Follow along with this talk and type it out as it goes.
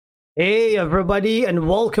Hey everybody, and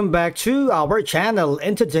welcome back to our channel.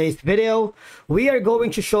 In today's video, we are going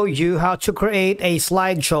to show you how to create a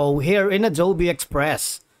slideshow here in Adobe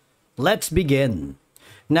Express. Let's begin.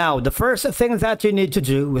 Now, the first thing that you need to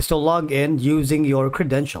do is to log in using your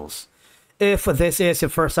credentials. If this is your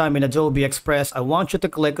first time in Adobe Express, I want you to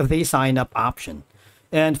click the sign up option.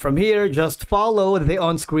 And from here, just follow the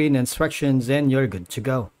on-screen instructions and you're good to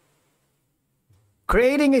go.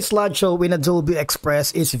 Creating a slideshow in Adobe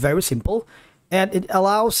Express is very simple, and it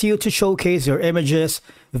allows you to showcase your images,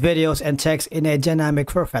 videos, and text in a dynamic,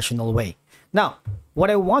 professional way. Now, what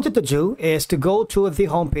I wanted to do is to go to the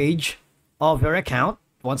homepage of your account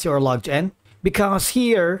once you're logged in, because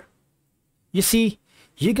here, you see,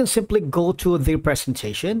 you can simply go to the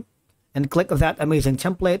presentation and click that amazing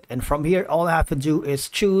template, and from here, all I have to do is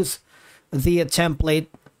choose the template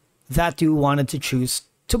that you wanted to choose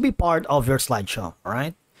to be part of your slideshow. All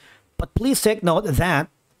right, but please take note that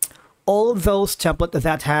all those template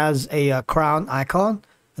that has a crown icon,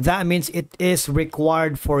 that means it is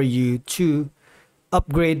required for you to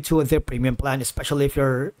upgrade to the premium plan, especially if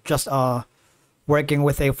you're just working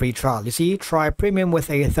with a free trial. You see, try premium with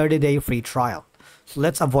a 30-day free trial. So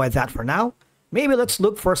let's avoid that for now. Maybe let's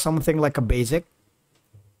look for something like a basic.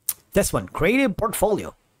 This one, creative portfolio.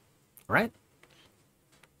 All right,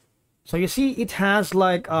 so you see, it has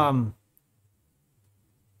like 1,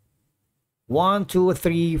 2,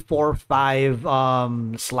 3, 4,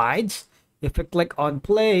 5 slides. If you click on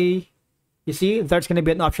play, you see there's going to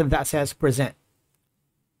be an option that says present.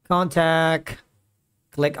 Contact,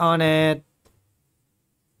 click on it.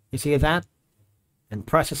 You see that? And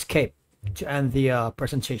press escape to end the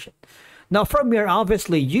presentation. Now from here,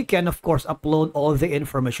 obviously, you can of course upload all the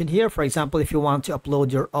information here. For example, if you want to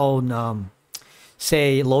upload your own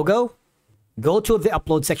say logo, go to the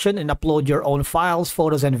upload section and upload your own files,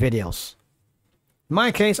 photos, and videos. In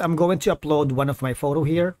my case, I'm going to upload one of my photo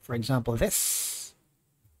here. For example, this,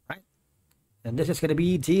 right? And this is going to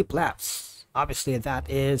be Deep Laughs. Obviously, that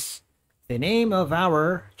is the name of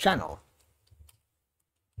our channel.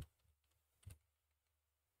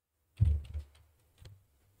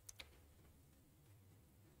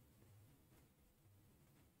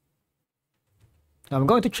 Now I'm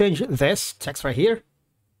going to change this text right here.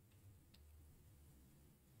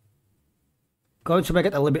 Going to make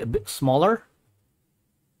it a little bit smaller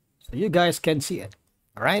so you guys can see it.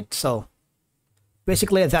 All right, so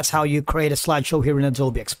basically that's how you create a slideshow here in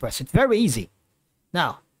Adobe Express. It's very easy.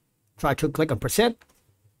 Now try to click on present,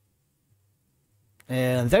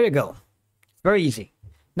 and there you go. Very easy.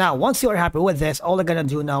 Now once you're happy with this, all you're gonna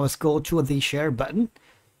do now is go to the share button.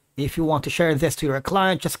 If you want to share this to your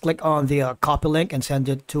client, just click on the copy link and send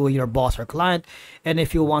it to your boss or client. And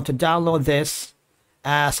if you want to download this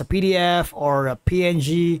as a PDF or a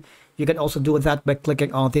PNG, you can also do that by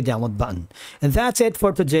clicking on the download button. And that's it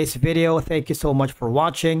for today's video. Thank you so much for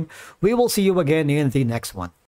watching. We will see you again in the next one.